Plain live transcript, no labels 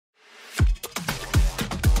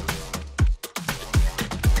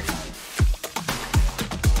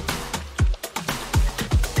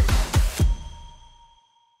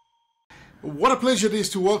What a pleasure it is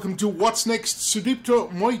to welcome to What's Next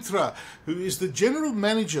Sudipto Moitra, who is the General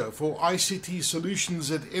Manager for ICT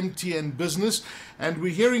Solutions at MTN Business. And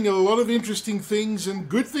we're hearing a lot of interesting things and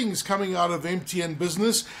good things coming out of MTN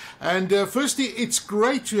Business. And firstly, it's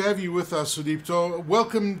great to have you with us, Sudipto.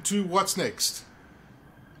 Welcome to What's Next.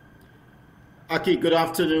 Aki, good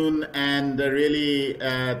afternoon, and really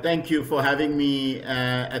thank you for having me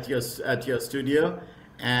at your studio.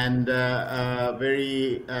 And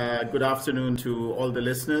very good afternoon to all the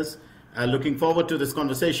listeners. Looking forward to this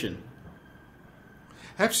conversation.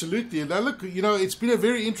 Absolutely. Now, look, it's been a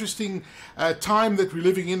very interesting time that we're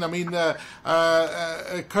living in. I mean,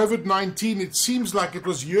 COVID-19, it seems like it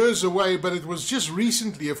was years away, but it was just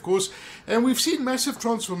recently, of course. And we've seen massive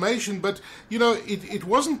transformation, but, it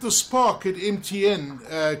wasn't the spark at MTN,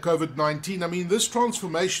 COVID-19. I mean, this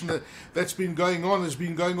transformation that's been going on has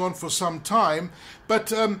been going on for some time.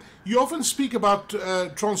 But you often speak about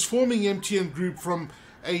transforming MTN Group from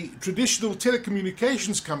a traditional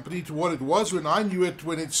telecommunications company to what it was when I knew it,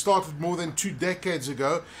 when it started more than 2 decades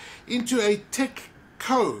ago, into a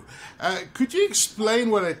TechCo. Could you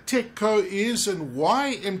explain what a TechCo is and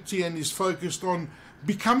why MTN is focused on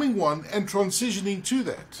becoming one and transitioning to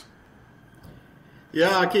that?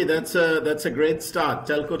 Yeah, Aki, that's a great start.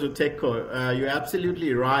 Telco to TechCo. You're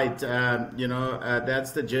absolutely right.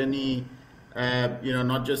 That's the journey.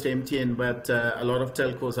 Not just MTN, but a lot of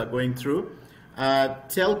telcos are going through.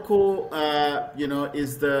 Telco,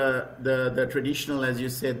 is the traditional, as you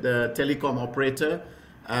said, the telecom operator.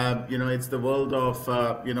 It's the world of,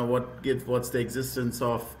 what's the existence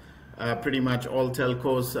of pretty much all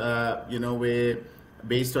telcos, where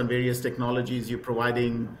based on various technologies, you're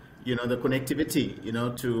providing, the connectivity,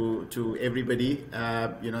 to everybody,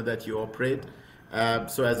 that you operate.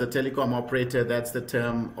 So as a telecom operator, that's the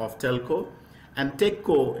term of telco. And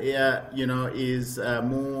TechCo, is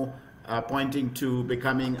more pointing to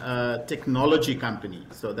becoming a technology company.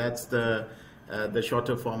 So that's the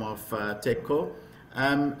shorter form of TechCo.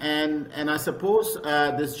 And I suppose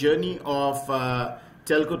this journey of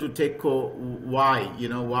telco to TechCo, why?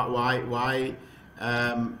 Why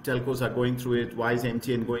telcos are going through it? Why is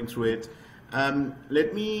MTN going through it?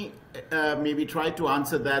 Let me maybe try to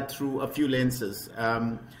answer that through a few lenses.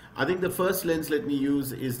 I think the first lens let me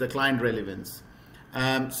use is the client relevance.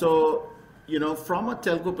 From a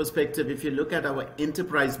telco perspective, if you look at our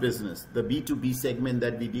enterprise business, the B2B segment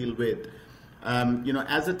that we deal with,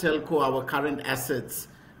 as a telco, our current assets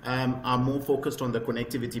are more focused on the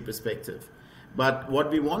connectivity perspective. But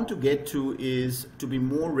what we want to get to is to be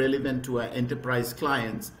more relevant to our enterprise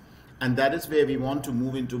clients, and that is where we want to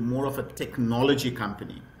move into more of a technology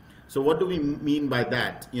company. So what do we mean by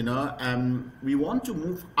that? We want to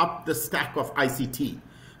move up the stack of ICT.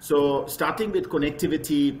 So starting with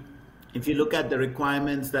connectivity, if you look at the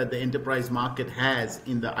requirements that the enterprise market has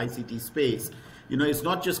in the ICT space, it's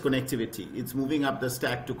not just connectivity. It's moving up the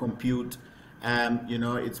stack to compute.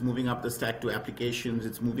 It's moving up the stack to applications.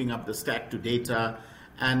 It's moving up the stack to data,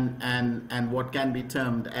 and what can be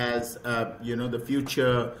termed as the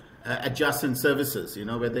future adjacent services.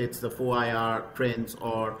 Whether it's the 4IR trends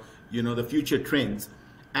or the future trends,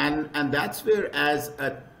 and that's where as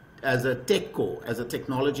a TechCo, as a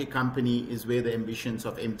technology company, is where the ambitions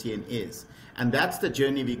of MTN is. And that's the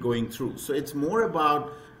journey we're going through. So it's more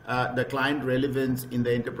about the client relevance in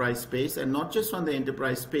the enterprise space, and not just on the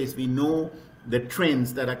enterprise space. We know the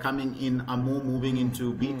trends that are coming in are more moving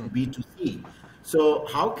into B2B2C. So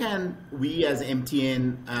how can we as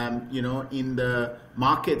MTN, in the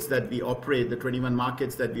markets that we operate, the 21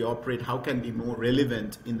 markets that we operate, how can we be more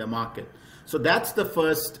relevant in the market? So that's the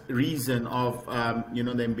first reason of,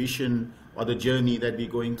 the ambition or the journey that we're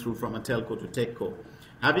going through from a telco to TechCo.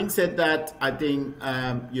 Having said that, I think,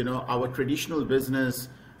 our traditional business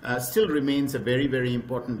still remains a very, very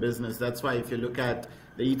important business. That's why if you look at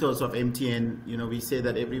the ethos of MTN, we say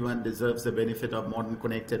that everyone deserves the benefit of modern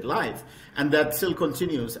connected life. And that still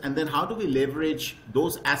continues. And then how do we leverage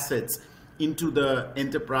those assets into the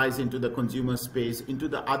enterprise, into the consumer space, into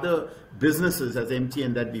the other businesses as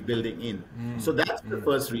MTN that we're building in? So that's the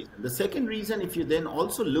first reason. The second reason, if you then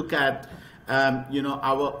also look at,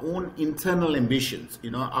 our own internal ambitions,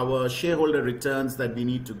 our shareholder returns that we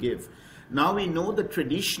need to give. Now we know the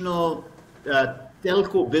traditional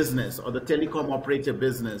telco business or the telecom operator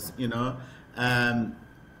business,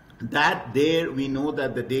 that there we know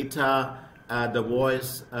that the data, the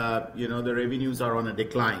voice, the revenues are on a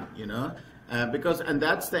decline, and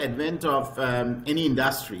that's the advent of any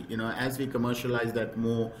industry. As we commercialize that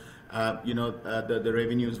more, the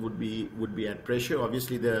revenues would be at pressure.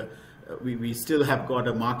 Obviously, we still have got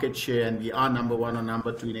a market share, and we are number one or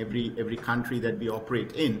number two in every country that we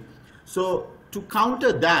operate in. So to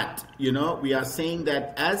counter that, we are saying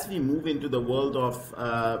that as we move into the world of,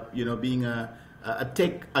 being a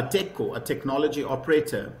TechCo, a technology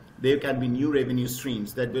operator, there can be new revenue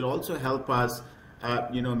streams that will also help us,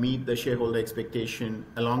 meet the shareholder expectation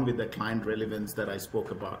along with the client relevance that I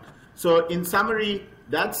spoke about. So in summary,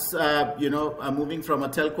 that's, moving from a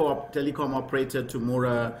telecom operator to more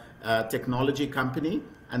a technology company.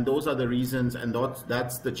 And those are the reasons, and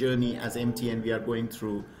that's the journey as MTN we are going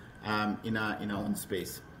through in our own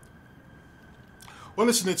space. Well,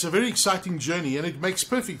 listen, it's a very exciting journey, and it makes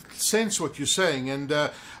perfect sense what you're saying. And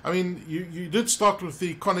you did start with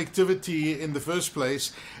the connectivity in the first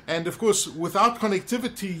place, and of course, without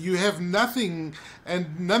connectivity, you have nothing,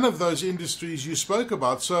 and none of those industries you spoke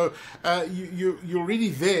about. So you're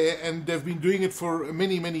already there, and have been doing it for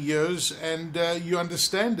many, many years, and you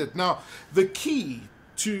understand it. Now, the key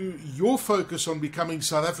to your focus on becoming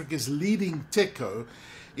South Africa's leading TechCo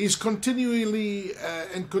is continuously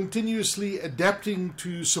adapting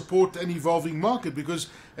to support an evolving market, because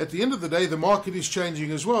at the end of the day, the market is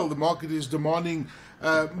changing as well. The market is demanding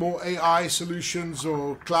more AI solutions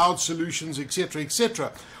or cloud solutions, etc.,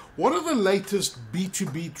 etc. What are the latest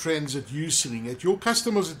B2B trends that you're seeing, that your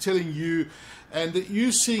customers are telling you, and that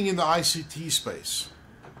you're seeing in the ICT space?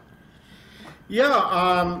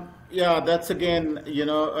 Yeah, that's again,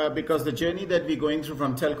 because the journey that we're going through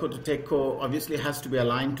from telco to techco obviously has to be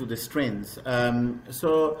aligned to these trends.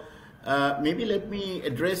 Maybe let me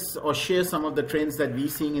address or share some of the trends that we're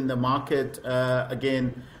seeing in the market,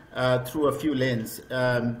 through a few lenses.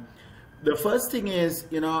 The first thing is,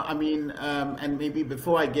 and maybe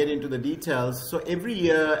before I get into the details, so every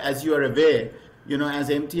year, as you are aware, as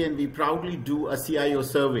MTN, we proudly do a CIO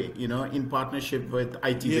survey, in partnership with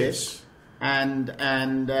IT Yes. And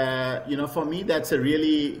for me, that's a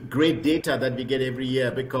really great data that we get every year,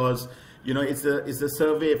 because it's a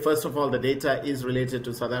survey. First of all, the data is related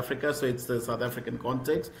to South Africa, so it's the South African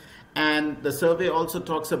context, and the survey also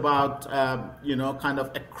talks about kind of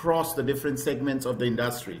across the different segments of the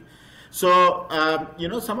industry. So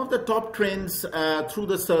some of the top trends through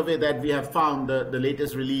the survey that we have found, the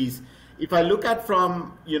latest release. If I look at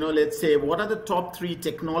from, let's say, what are the top 3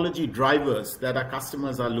 technology drivers that our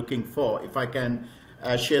customers are looking for, if I can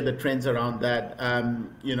share the trends around that.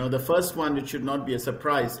 The first one, which should not be a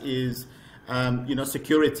surprise, is,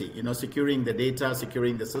 security, securing the data,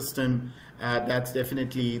 securing the system. That's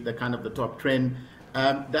definitely the kind of the top trend.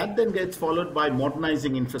 That then gets followed by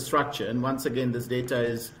modernizing infrastructure. And once again, this data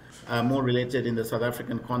is more related in the South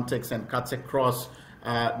African context and cuts across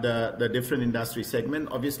the different industry segment.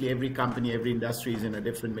 Obviously, every company, every industry is in a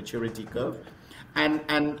different maturity curve.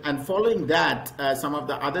 And following that, some of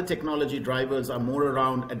the other technology drivers are more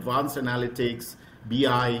around advanced analytics,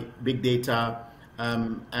 BI, big data,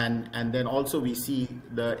 and then also we see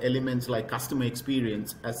the elements like customer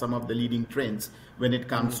experience as some of the leading trends when it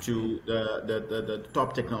comes to the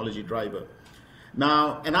top technology driver.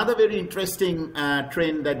 Now, another very interesting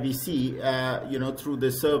trend that we see, through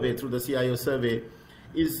this survey, through the CIO survey,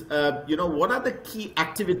 is, what are the key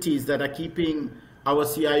activities that are keeping our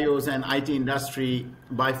CIOs and IT industry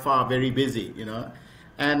by far very busy,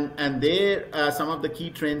 and there some of the key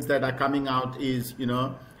trends that are coming out is,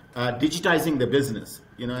 digitizing the business,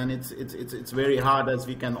 and it's very hard, as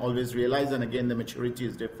we can always realize, and again, the maturity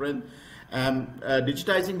is different.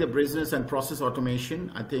 Digitizing the business and process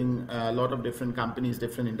automation. I think a lot of different companies,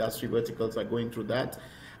 different industry verticals are going through that.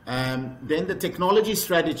 Then the technology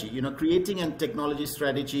strategy, creating a technology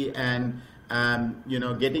strategy and,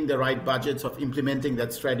 getting the right budgets of implementing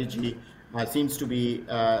that strategy seems to be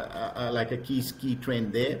like a key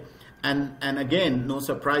trend there. And again, no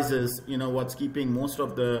surprises, what's keeping most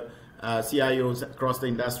of the CIOs across the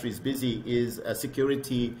industries busy is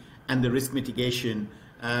security and the risk mitigation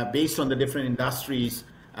based on the different industries,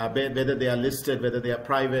 whether they are listed, whether they are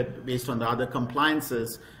private, based on the other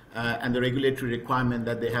compliances and the regulatory requirement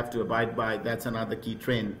that they have to abide by. That's another key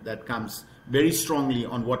trend that comes very strongly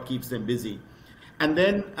on what keeps them busy. And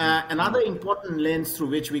then another important lens through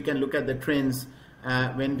which we can look at the trends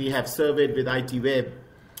when we have surveyed with IT Web,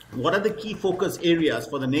 what are the key focus areas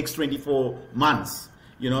for the next 24 months?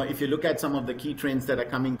 If you look at some of the key trends that are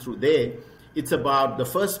coming through there, it's about, the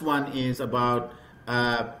first one is about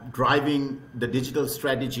driving the digital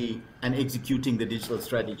strategy and executing the digital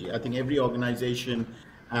strategy. I think every organization,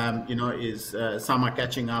 is some are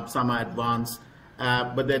catching up, some are advanced,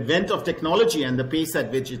 but the advent of technology and the pace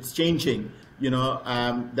at which it's changing,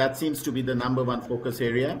 that seems to be the number one focus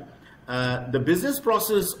area. The business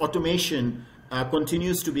process automation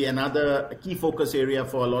continues to be another key focus area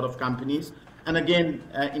for a lot of companies. And again,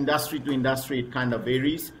 industry to industry, it kind of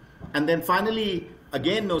varies. And then finally,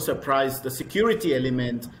 again, no surprise, the security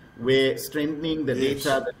element, where strengthening the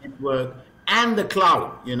data, the network, and the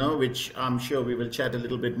cloud, which I'm sure we will chat a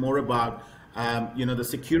little bit more about. The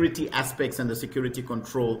security aspects and the security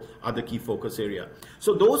control are the key focus area.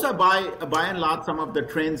 So those are by and large some of the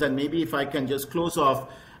trends. And maybe if I can just close off,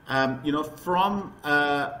 from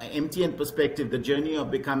MTN perspective, the journey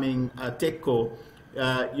of becoming a TechCo,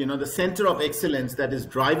 the center of excellence that is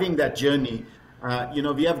driving that journey.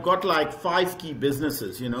 We have got like 5 key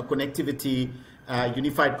businesses, connectivity,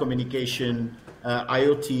 unified communication,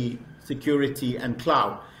 IoT, security, and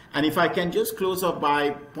cloud. And if I can just close up by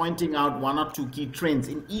pointing out 1 or 2 key trends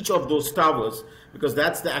in each of those towers, because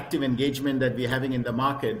that's the active engagement that we're having in the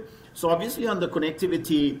market. So obviously on the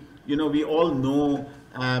connectivity, we all know,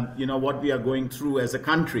 what we are going through as a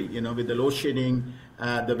country, with the load shedding,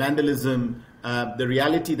 the vandalism, the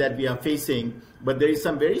reality that we are facing. But there is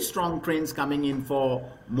some very strong trends coming in for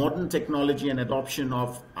modern technology and adoption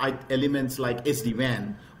of elements like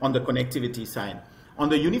SD-WAN on the connectivity side. On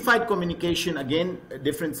the unified communication, again,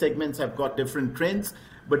 different segments have got different trends,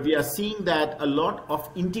 but we are seeing that a lot of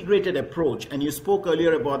integrated approach, and you spoke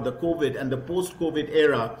earlier about the COVID and the post-COVID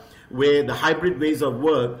era, where the hybrid ways of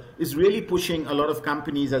work is really pushing a lot of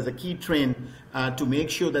companies as a key trend to make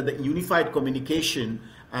sure that the unified communication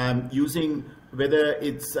using whether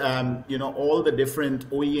it's all the different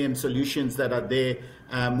OEM solutions that are there,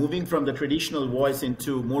 moving from the traditional voice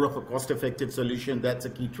into more of a cost-effective solution, that's a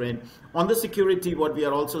key trend. On the security, what we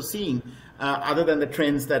are also seeing, other than the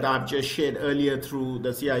trends that I've just shared earlier through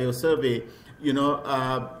the CIO survey, the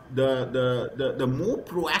more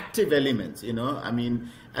proactive elements,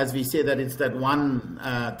 as we say that it's that one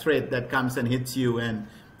threat that comes and hits you, and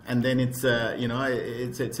then it's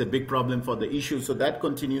it's a big problem for the issue. So that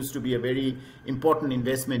continues to be a very important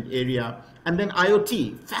investment area. And then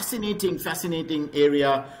IoT, fascinating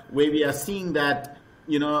area where we are seeing that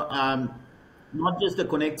not just the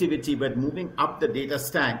connectivity but moving up the data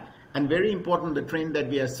stack. And very important, the trend that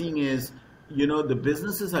we are seeing is the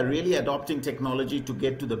businesses are really adopting technology to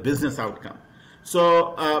get to the business outcome.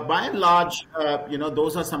 So by and large,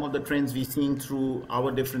 those are some of the trends we're seeing through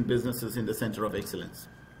our different businesses in the center of excellence.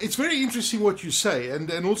 It's very interesting what you say,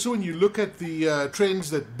 and also when you look at the trends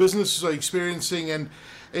that businesses are experiencing, and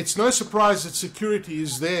it's no surprise that security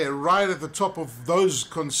is there right at the top of those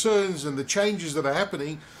concerns and the changes that are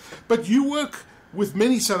happening. But you work with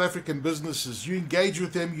many South African businesses, you engage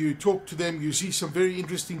with them, you talk to them, you see some very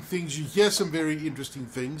interesting things, you hear some very interesting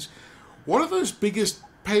things. What are those biggest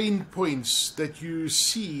pain points that you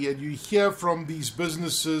see and you hear from these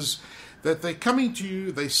businesses that they're coming to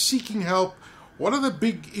you, they're seeking help? What are the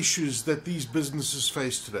big issues that these businesses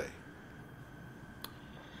face today?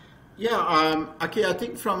 Yeah, Aki, I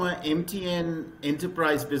think from an MTN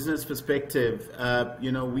enterprise business perspective,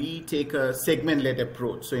 we take a segment-led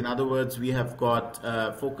approach. So in other words, we have got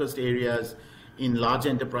focused areas in large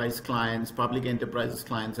enterprise clients, public enterprises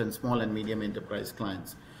clients, and small and medium enterprise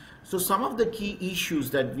clients. So some of the key issues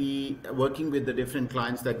that we are working with the different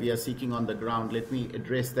clients that we are seeking on the ground, let me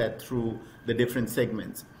address that through the different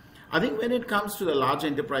segments. I think when it comes to the large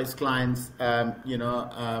enterprise clients,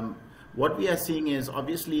 what we are seeing is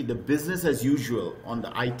obviously the business as usual on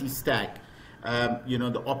the IT stack,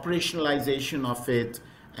 the operationalization of it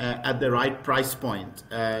at the right price point,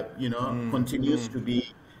 continues to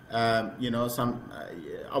be, some,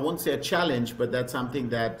 I won't say a challenge, but that's something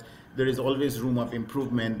that there is always room of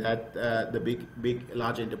improvement that the big,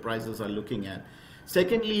 large enterprises are looking at.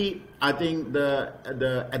 Secondly, I think the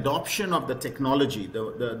adoption of the technology,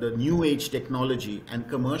 the new age technology, and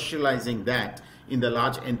commercializing that in the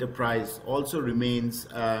large enterprise also remains,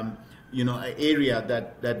 an area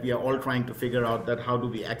that we are all trying to figure out that how do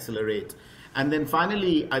we accelerate. And then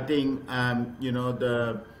finally, I think,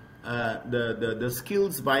 the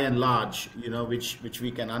skills by and large, which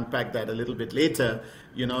we can unpack that a little bit later,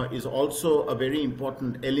 is also a very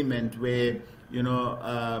important element where,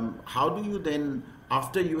 how do you then,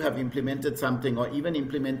 after you have implemented something or even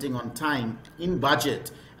implementing on time in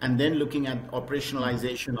budget and then looking at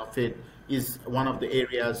operationalization of it is one of the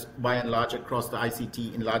areas by and large across the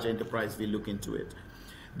ICT in large enterprise we look into it.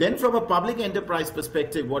 Then from a public enterprise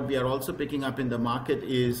perspective, what we are also picking up in the market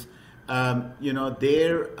is the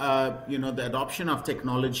adoption of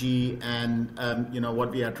technology and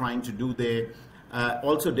what we are trying to do there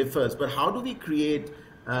also differs. But how do we create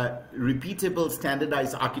repeatable,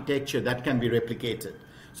 standardized architecture that can be replicated?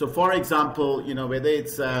 So, for example, whether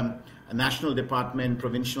it's a national department,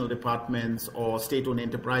 provincial departments, or state-owned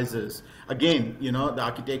enterprises, again, the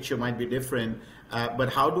architecture might be different,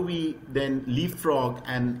 but how do we then leapfrog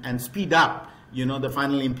and speed up the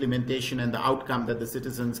final implementation and the outcome that the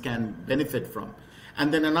citizens can benefit from?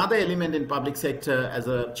 And then another element in public sector as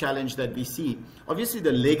a challenge that we see, obviously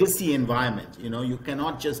the legacy environment. You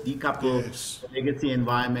cannot just decouple the legacy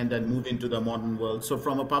environment and move into the modern world. So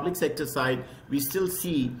from a public sector side, we still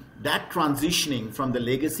see that transitioning from the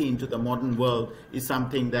legacy into the modern world is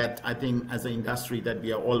something that I think as an industry that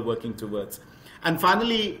we are all working towards. And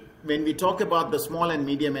finally, when we talk about the small and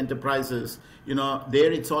medium enterprises,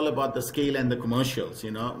 there it's all about the scale and the commercials.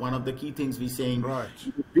 One of the key things we're saying,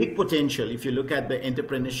 big potential, if you look at the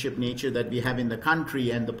entrepreneurship nature that we have in the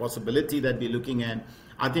country and the possibility that we're looking at,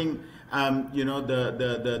 I think,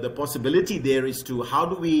 the possibility there is to how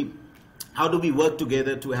do we work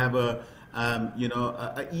together to have a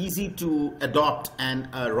easy to adopt and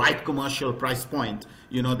a right commercial price point,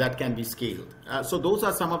 that can be scaled. So those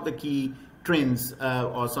are some of the key trends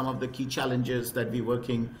or some of the key challenges that we're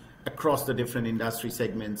working across the different industry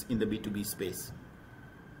segments in the B2B space.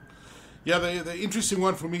 Yeah, the interesting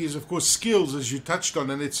one for me is, of course, skills, as you touched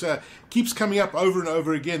on, and it keeps coming up over and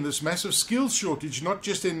over again, this massive skills shortage, not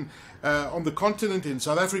just on the continent in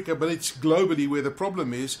South Africa, but it's globally where the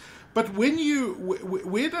problem is. But when you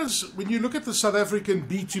look at the South African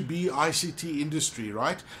B2B ICT industry,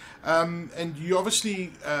 right, and you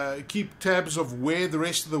obviously keep tabs of where the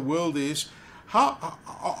rest of the world is, how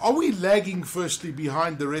are we lagging firstly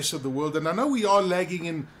behind the rest of the world? And I know we are lagging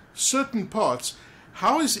in certain parts.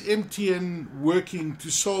 How is MTN working to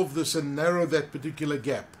solve this and narrow that particular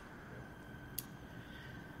gap?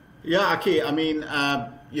 Yeah, Aki, I mean,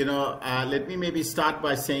 let me maybe start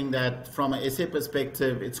by saying that from an SA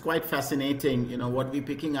perspective, it's quite fascinating, what we're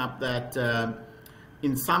picking up that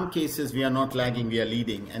in some cases we are not lagging, we are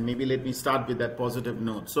leading. And maybe let me start with that positive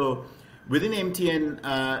note. So within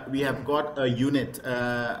MTN, we have got a unit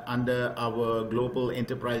under our global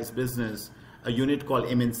enterprise business, a unit called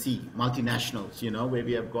MNC, multinationals, where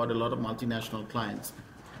we have got a lot of multinational clients.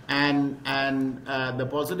 And the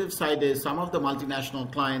positive side is some of the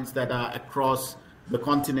multinational clients that are across the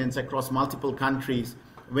continents, across multiple countries,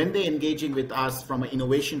 when they're engaging with us from an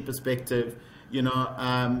innovation perspective,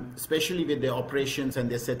 especially with their operations and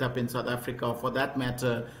their setup in South Africa, or for that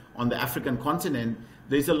matter, on the African continent,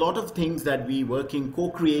 there's a lot of things that we're working,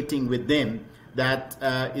 co-creating with them that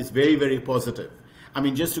is very, very positive. I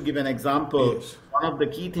mean, just to give an example, one of the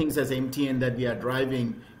key things as MTN that we are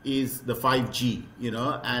driving is the 5G,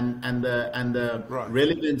 and the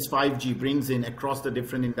relevance 5G brings in across the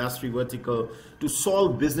different industry vertical to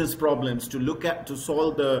solve business problems, to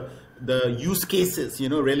solve the use cases,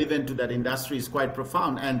 relevant to that industry is quite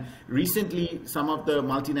profound. And recently, some of the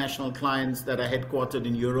multinational clients that are headquartered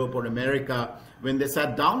in Europe or America, when they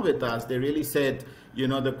sat down with us, they really said,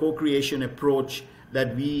 the co-creation approach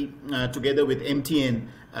that we, together with MTN,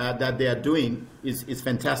 that they are doing is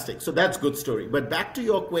fantastic. So that's good story. But back to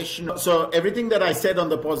your question. So everything that I said on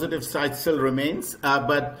the positive side still remains,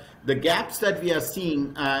 but the gaps that we are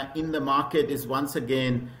seeing in the market is once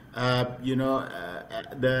again, the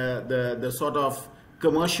sort of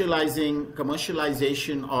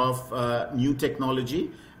commercialization of new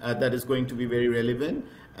technology that is going to be very relevant.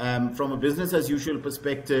 From a business as usual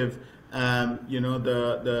perspective,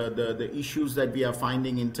 the issues that we are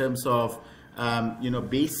finding in terms of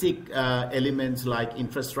basic elements like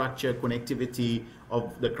infrastructure, connectivity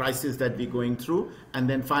of the crisis that we're going through, and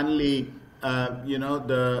then finally,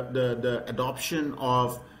 the adoption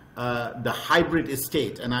of the hybrid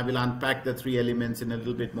estate, and I will unpack the three elements in a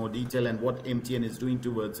little bit more detail and what MTN is doing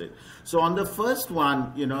towards it. So on the first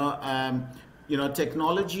one,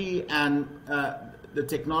 technology and the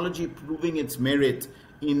technology proving its merit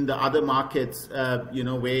in the other markets,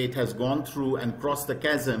 where it has gone through and crossed the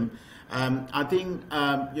chasm. I think,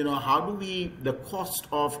 how do the cost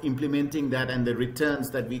of implementing that and the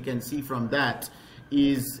returns that we can see from that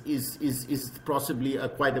is possibly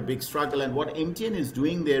quite a big struggle. And what MTN is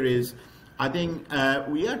doing there is, I think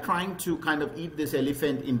we are trying to kind of eat this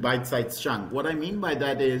elephant in bite-sized chunk. What I mean by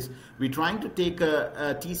that is we're trying to take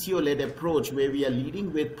a TCO-led approach where we are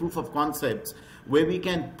leading with proof of concepts, where we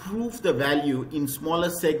can prove the value in smaller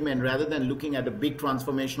segment rather than looking at a big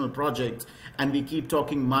transformational project and we keep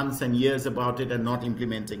talking months and years about it and not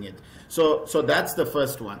implementing it. So that's the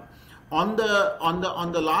first one. On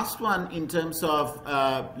the last one, in terms of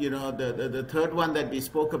the third one that we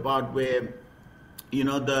spoke about, where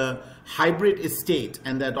the hybrid estate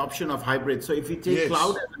and the adoption of hybrid. So if we take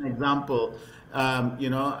cloud as an example,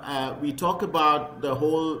 we talk about the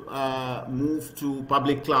whole move to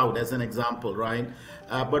public cloud as an example, right?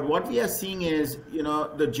 But what we are seeing is,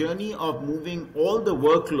 the journey of moving all the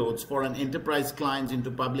workloads for an enterprise clients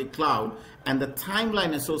into public cloud, and the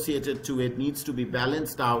timeline associated to it needs to be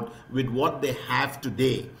balanced out with what they have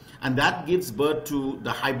today. And that gives birth to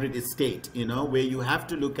the hybrid estate, where you have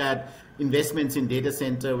to look at investments in data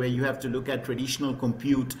center, where you have to look at traditional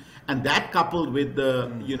compute, and that coupled with the,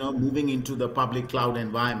 moving into the public cloud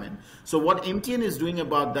environment. So what MTN is doing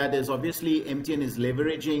about that is, obviously MTN is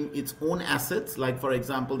leveraging its own assets, like for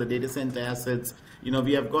example, the data center assets.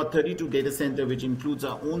 We have got 32 data center, which includes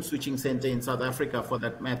our own switching center in South Africa for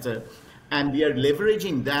that matter. And we are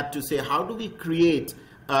leveraging that to say, how do we create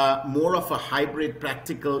more of a hybrid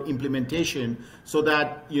practical implementation so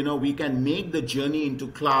that we can make the journey into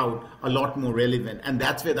cloud a lot more relevant, and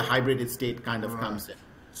that's where the hybrid estate kind of comes in.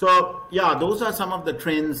 So yeah, those are some of the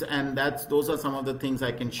trends, and those are some of the things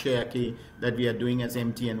I can share, Aki, that we are doing as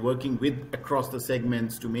MTN, working with across the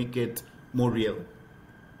segments to make it more real.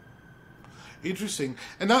 Interesting.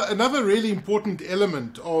 Another really important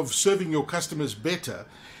element of serving your customers better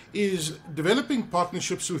is developing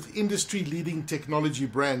partnerships with industry-leading technology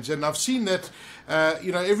brands. And I've seen that,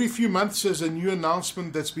 every few months there's a new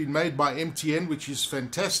announcement that's been made by MTN, which is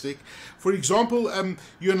fantastic. For example,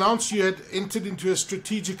 you announced you had entered into a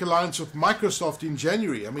strategic alliance with Microsoft in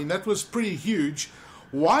January. I mean, that was pretty huge.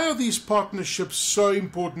 Why are these partnerships so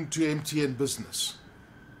important to MTN Business?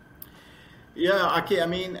 Yeah, Aki, I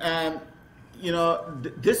mean,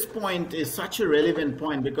 this point is such a relevant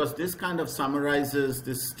point because this kind of summarizes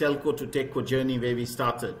this telco to TechCo journey where we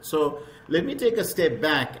started. So let me take a step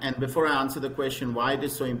back, and before I answer the question why it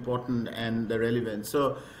is so important and the relevance.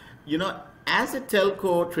 So, as a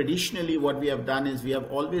telco, traditionally what we have done is we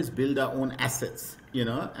have always built our own assets,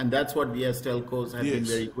 and that's what we as telcos have been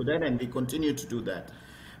very good at, and we continue to do that.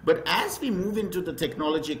 But as we move into the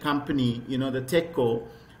technology company, the TechCo,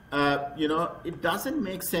 it doesn't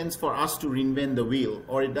make sense for us to reinvent the wheel,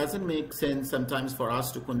 or it doesn't make sense sometimes for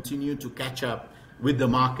us to continue to catch up with the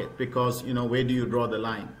market because, where do you draw the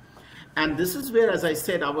line? And this is where, as I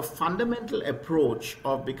said, our fundamental approach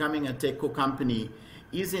of becoming a TechCo company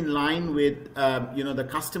is in line with, the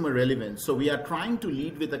customer relevance. So we are trying to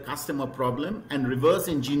lead with the customer problem and reverse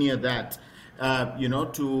engineer that,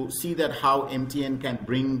 to see that how MTN can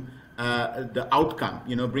bring the outcome,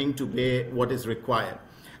 bring to bear what is required.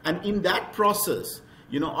 And in that process,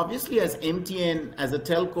 obviously as MTN, as a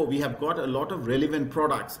telco, we have got a lot of relevant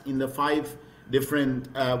products in the 5 different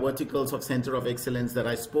verticals of center of excellence that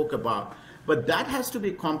I spoke about. But that has to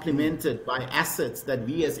be complemented by assets that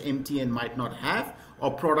we as MTN might not have, or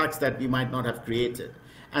products that we might not have created.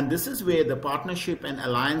 And this is where the partnership and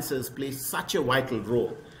alliances play such a vital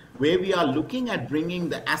role, where we are looking at bringing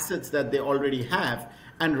the assets that they already have,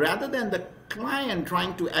 and rather than the client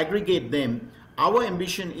trying to aggregate them, our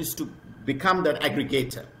ambition is to become that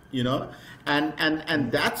aggregator,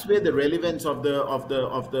 and that's where the relevance of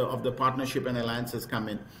the partnership and alliances come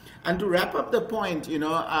in. And to wrap up the point,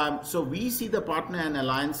 so we see the partner and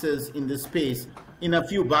alliances in this space in a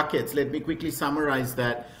few buckets. Let me quickly summarize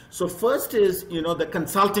that. So first is, the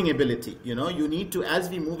consulting ability. You need to, as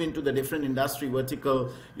we move into the different industry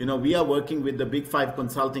vertical, we are working with the big 5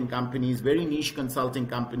 consulting companies, very niche consulting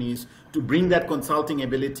companies, to bring that consulting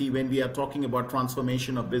ability when we are talking about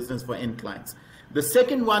transformation of business for end clients. The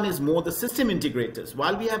second one is more the system integrators.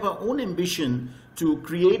 While we have our own ambition to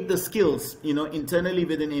create the skills, internally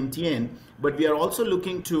within MTN, but we are also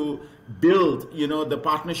looking to build, the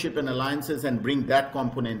partnership and alliances and bring that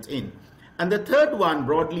component in. And the third one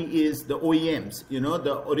broadly is the OEMs,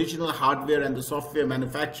 the original hardware and the software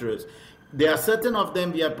manufacturers. There are certain of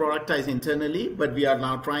them we have productized internally, but we are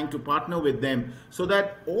now trying to partner with them so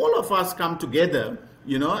that all of us come together,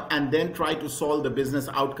 and then try to solve the business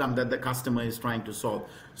outcome that the customer is trying to solve.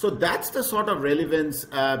 So that's the sort of relevance,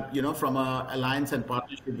 from an alliance and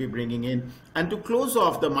partnership we're bringing in. And to close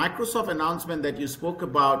off, the Microsoft announcement that you spoke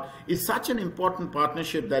about is such an important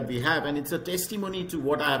partnership that we have, and it's a testimony to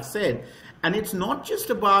what I have said. And it's not just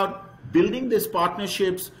about building these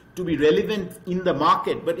partnerships to be relevant in the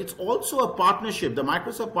market, but it's also a partnership. The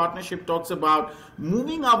Microsoft partnership talks about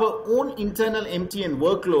moving our own internal MTN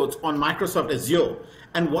workloads on Microsoft Azure.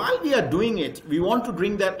 And while we are doing it, we want to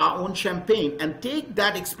bring that our own champagne and take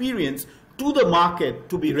that experience to the market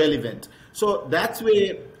to be relevant. So that's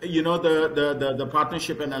where, the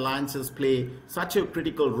partnership and alliances play such a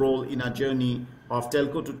critical role in our journey of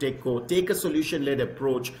telco to TechCo, take a solution-led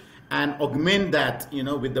approach and augment that,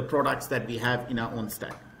 with the products that we have in our own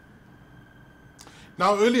stack.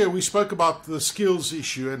 Now, earlier we spoke about the skills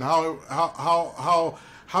issue and how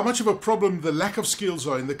much of a problem the lack of skills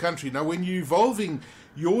are in the country. Now, when you're evolving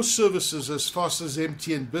your services as fast as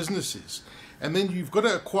MTN Business is, and then you've got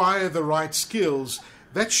to acquire the right skills,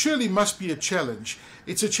 that surely must be a challenge.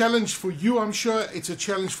 It's a challenge for you, I'm sure. It's a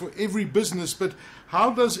challenge for every business. But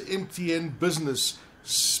how does MTN Business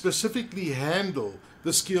specifically handle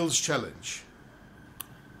the skills challenge?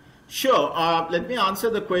 Sure. Let me answer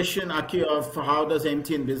the question, Aki, of how does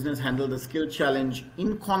MTN Business handle the skill challenge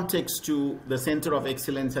in context to the Center of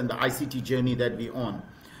Excellence and the ICT journey that we're on.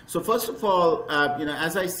 So first of all,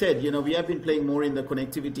 as I said, we have been playing more in the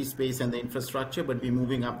connectivity space and the infrastructure, but we're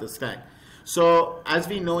moving up the stack. So as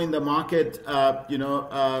we know in the market, there are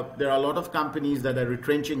a lot of companies that are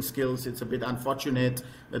retrenching skills. It's a bit unfortunate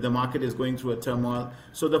that the market is going through a turmoil.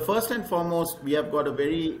 So the first and foremost, we have got a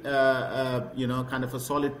very, kind of a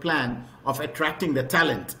solid plan of attracting the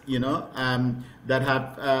talent, that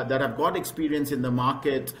have got experience in the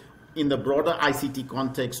market in the broader ICT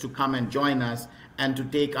context to come and join us and to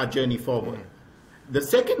take our journey forward. The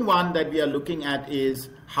second one that we are looking at is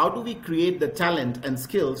how do we create the talent and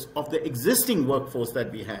skills of the existing workforce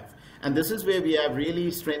that we have. And this is where we have really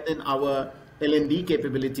strengthened our L&D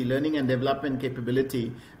capability, learning and development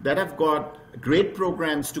capability, that have got great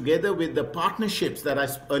programs together with the partnerships that I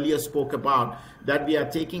earlier spoke about, that we are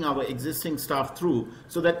taking our existing staff through,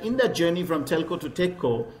 so that in that journey from telco to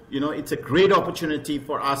TechCo, it's a great opportunity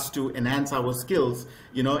for us to enhance our skills,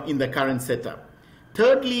 in the current setup.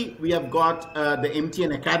 Thirdly, we have got the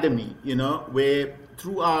MTN Academy, where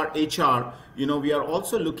through our HR, we are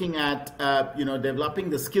also looking at, developing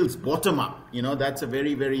the skills bottom up. That's a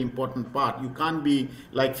very, very important part. You can't be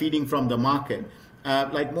like feeding from the market.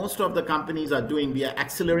 Like most of the companies are doing, we are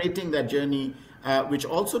accelerating that journey, which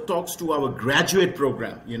also talks to our graduate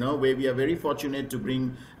program, where we are very fortunate to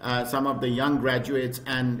bring some of the young graduates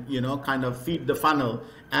and, kind of feed the funnel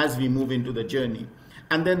as we move into the journey.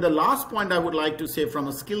 And then the last point I would like to say from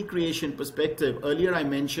a skill creation perspective, earlier I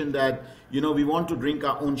mentioned that, we want to drink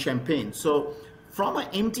our own champagne. So from an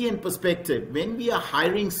MTN perspective, when we are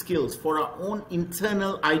hiring skills for our own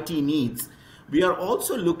internal IT needs, we are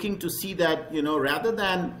also looking to see that, rather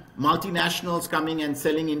than multinationals coming and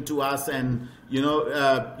selling into us and,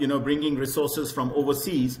 bringing resources from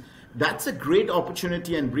overseas, that's a great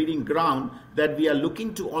opportunity and breeding ground that we are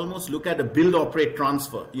looking to almost look at a build, operate,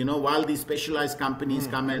 transfer, while these specialized companies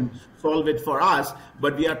come and solve it for us.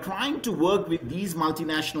 But we are trying to work with these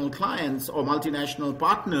multinational clients or multinational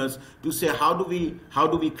partners to say, how do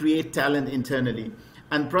we create talent internally?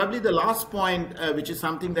 And probably the last point, which is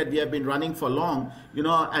something that we have been running for long,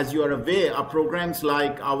 as you are aware, are programs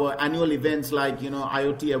like our annual events like,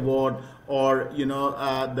 IoT Award, or,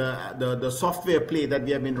 the software play that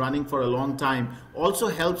we have been running for a long time, also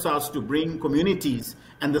helps us to bring communities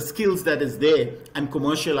and the skills that is there and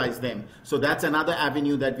commercialize them. So that's another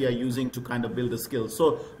avenue that we are using to kind of build the skills.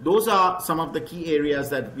 So those are some of the key areas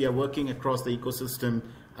that we are working across the ecosystem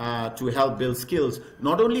to help build skills,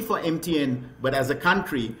 not only for MTN, but as a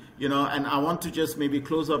country, and I want to just maybe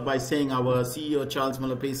close up by saying our CEO, Charles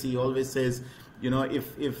Malapesi, always says,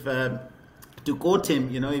 if to quote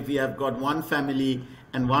him, if we have got one family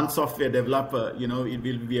and one software developer, it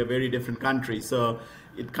will be a very different country. So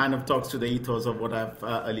it kind of talks to the ethos of what I've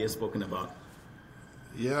earlier spoken about.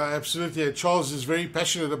 Yeah, absolutely. Charles is very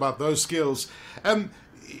passionate about those skills.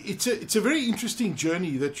 It's a very interesting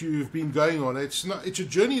journey that you've been going on. It's a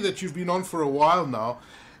journey that you've been on for a while now.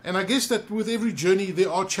 And I guess that with every journey,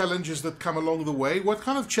 there are challenges that come along the way. What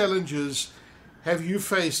kind of challenges have you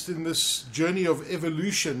faced in this journey of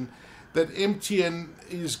evolution that MTN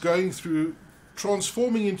is going through,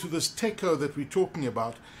 transforming into this TechCo that we're talking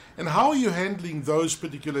about? And how are you handling those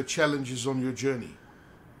particular challenges on your journey?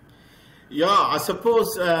 Yeah, I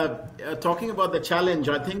suppose talking about the challenge,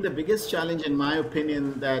 I think the biggest challenge, in my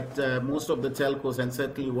opinion, that most of the telcos, and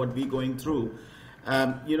certainly what we're going through,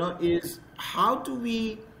 is how do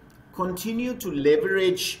we continue to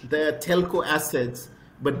leverage the telco assets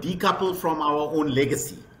but decouple from our own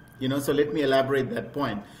legacy? So let me elaborate that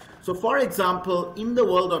point. So for example, in the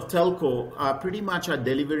world of telco, pretty much our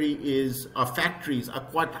delivery is, our factories are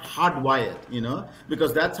quite hardwired,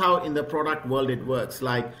 because that's how in the product world it works.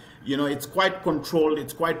 Like, it's quite controlled,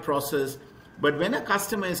 it's quite processed. But when a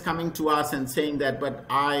customer is coming to us and saying that,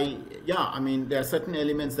 there are certain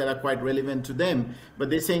elements that are quite relevant to them,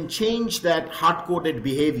 but they're saying change that hard-coded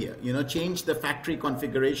behavior, change the factory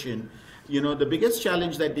configuration. The biggest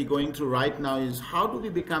challenge that we're going through right now is how do we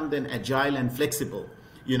become then agile and flexible?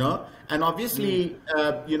 And obviously,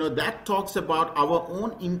 that talks about our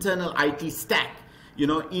own internal IT stack, In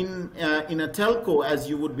a telco, as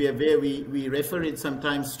you would be aware, we refer it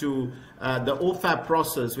sometimes to the OFAB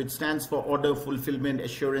process, which stands for Order Fulfillment,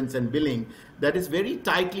 Assurance and Billing. That is very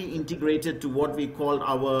tightly integrated to what we call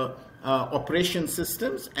our operation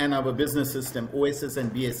systems and our business system, OSS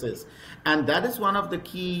and BSS. And that is one of the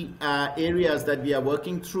key areas that we are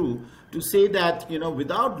working through to say that,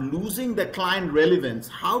 without losing the client relevance,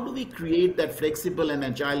 how do we create that flexible and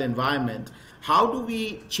agile environment? How do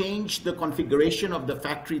we change the configuration of the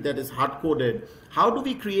factory that is hard-coded? How do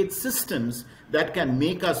we create systems that can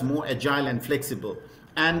make us more agile and flexible?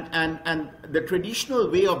 And the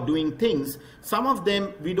traditional way of doing things, some of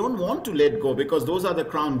them we don't want to let go because those are the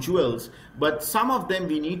crown jewels, but some of them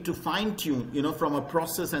we need to fine tune, from a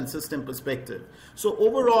process and system perspective. So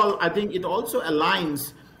overall, I think it also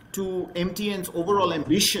aligns to MTN's overall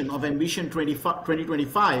ambition of Ambition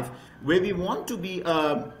 2025, where we want to be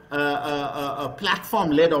a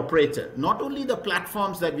platform-led operator. Not only the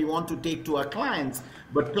platforms that we want to take to our clients,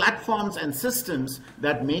 but platforms and systems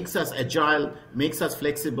that makes us agile, makes us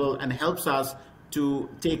flexible, and helps us to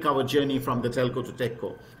take our journey from the telco to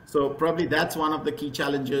TechCo. So probably that's one of the key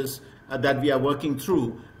challenges that we are working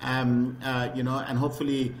through, and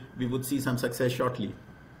hopefully we would see some success shortly.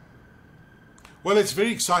 Well, it's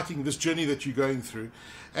very exciting, this journey that you're going through.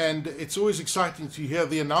 And it's always exciting to hear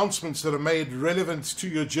the announcements that are made relevant to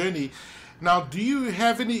your journey. Now, do you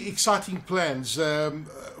have any exciting plans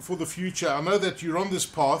for the future? I know that you're on this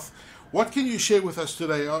path. What can you share with us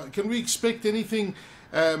today? Can we expect anything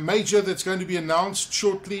major that's going to be announced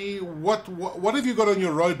shortly? What have you got on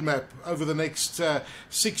your roadmap over the next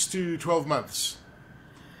 6 to 12 months?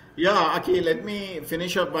 Yeah, Aki, let me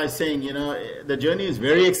finish up by saying, the journey is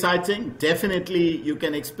very exciting. Definitely, you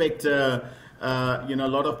can expect, a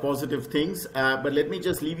lot of positive things. But let me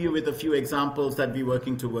just leave you with a few examples that we're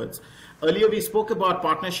working towards. Earlier, we spoke about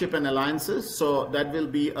partnership and alliances. So that will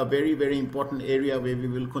be a very, very important area where we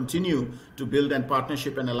will continue to build and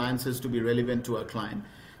partnership and alliances to be relevant to our client.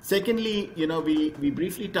 Secondly, we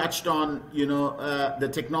briefly touched on, the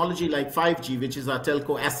technology like 5G, which is our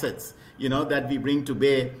telco assets, that we bring to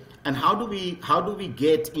bear. And how do we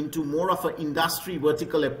get into more of an industry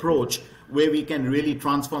vertical approach where we can really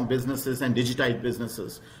transform businesses and digitize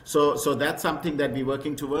businesses? So that's something that we're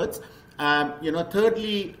working towards.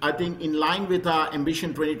 Thirdly, I think in line with our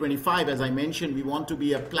Ambition 2025, as I mentioned, we want to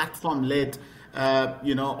be a platform-led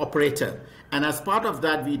operator. And as part of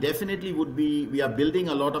that, we definitely we are building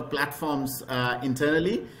a lot of platforms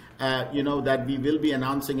internally, that we will be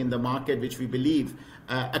announcing in the market, which we believe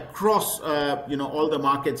across, all the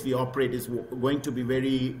markets we operate is going to be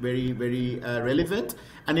very, very, very relevant.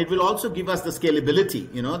 And it will also give us the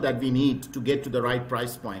scalability, that we need to get to the right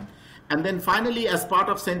price point. And then finally, as part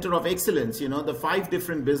of Center of Excellence, the 5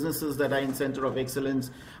 different businesses that are in Center of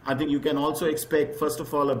Excellence, I think you can also expect, first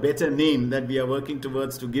of all, a better name that we are working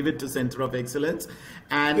towards to give it to Center of Excellence.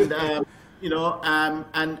 And, and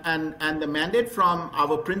the mandate from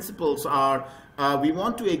our principals are, we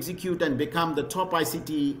want to execute and become the top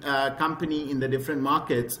ICT company in the different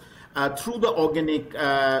markets through the organic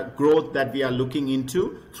growth that we are looking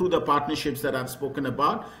into, through the partnerships that I've spoken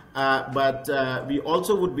about. But we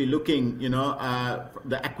also would be looking,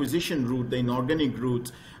 the acquisition route, the inorganic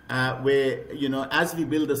route, where, as we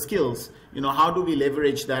build the skills, how do we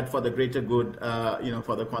leverage that for the greater good,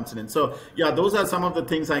 for the continent? So, yeah, those are some of the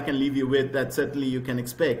things I can leave you with that certainly you can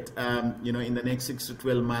expect, in the next 6 to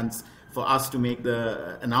 12 months for us to make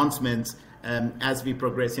the announcements as we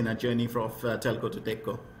progress in our journey from telco to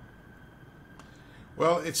TechCo.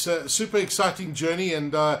 Well, it's a super exciting journey,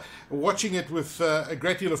 and watching it with a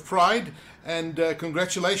great deal of pride, and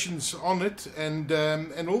congratulations on it, and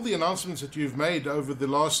all the announcements that you've made over the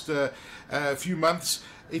last few months.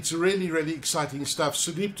 It's really, really exciting stuff.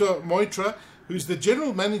 Sudipto Moitra, who's the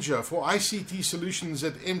General Manager for ICT Solutions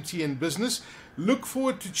at MTN Business. Look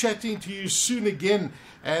forward to chatting to you soon again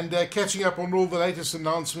and catching up on all the latest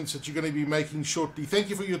announcements that you're going to be making shortly. Thank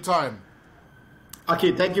you for your time.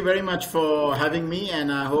 Okay, thank you very much for having me, and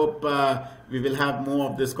I hope we will have more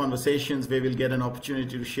of these conversations where we'll get an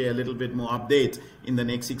opportunity to share a little bit more update in the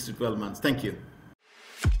next 6 to 12 months. Thank you.